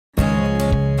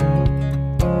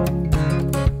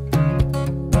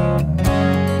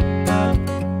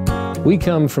We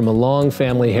come from a long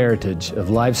family heritage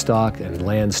of livestock and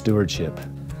land stewardship.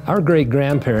 Our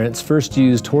great-grandparents first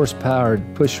used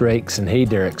horse-powered push rakes and hay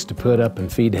derricks to put up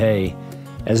and feed hay.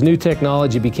 As new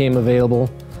technology became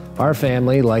available, our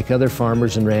family, like other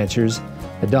farmers and ranchers,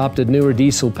 adopted newer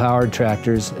diesel-powered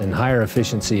tractors and higher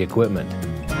efficiency equipment.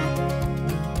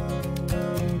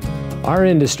 Our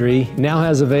industry now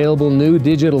has available new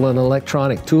digital and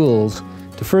electronic tools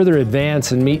to further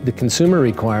advance and meet the consumer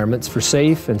requirements for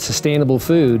safe and sustainable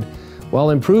food while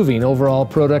improving overall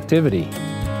productivity.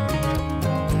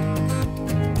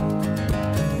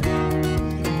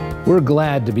 We're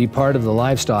glad to be part of the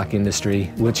livestock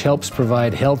industry, which helps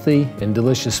provide healthy and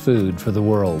delicious food for the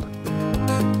world.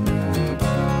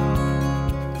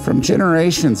 From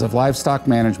generations of livestock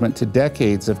management to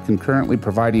decades of concurrently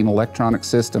providing electronic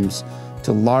systems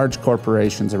to large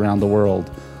corporations around the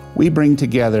world, we bring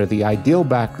together the ideal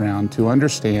background to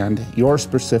understand your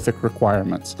specific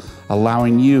requirements,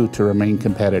 allowing you to remain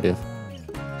competitive.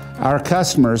 Our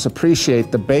customers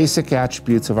appreciate the basic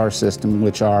attributes of our system,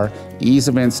 which are ease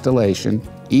of installation,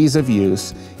 ease of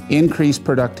use, increased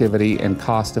productivity, and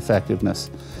cost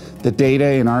effectiveness. The data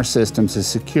in our systems is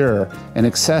secure and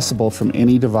accessible from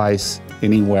any device,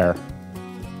 anywhere.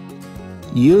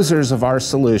 Users of our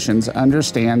solutions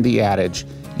understand the adage,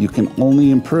 you can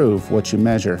only improve what you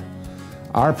measure.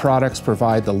 Our products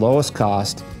provide the lowest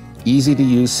cost,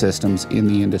 easy-to-use systems in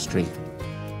the industry.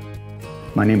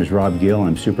 My name is Rob Gill.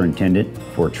 I'm superintendent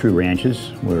for True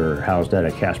Ranches. We're housed out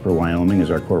of Casper, Wyoming as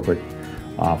our corporate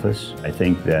office. I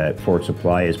think that Fort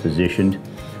Supply is positioned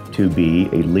to be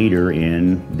a leader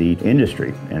in the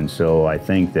industry. And so I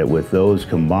think that with those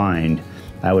combined,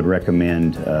 I would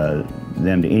recommend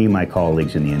them to any of my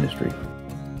colleagues in the industry.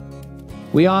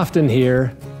 We often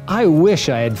hear, "I wish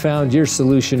I had found your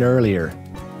solution earlier."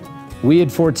 We at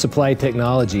Fort Supply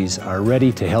Technologies are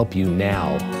ready to help you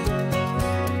now.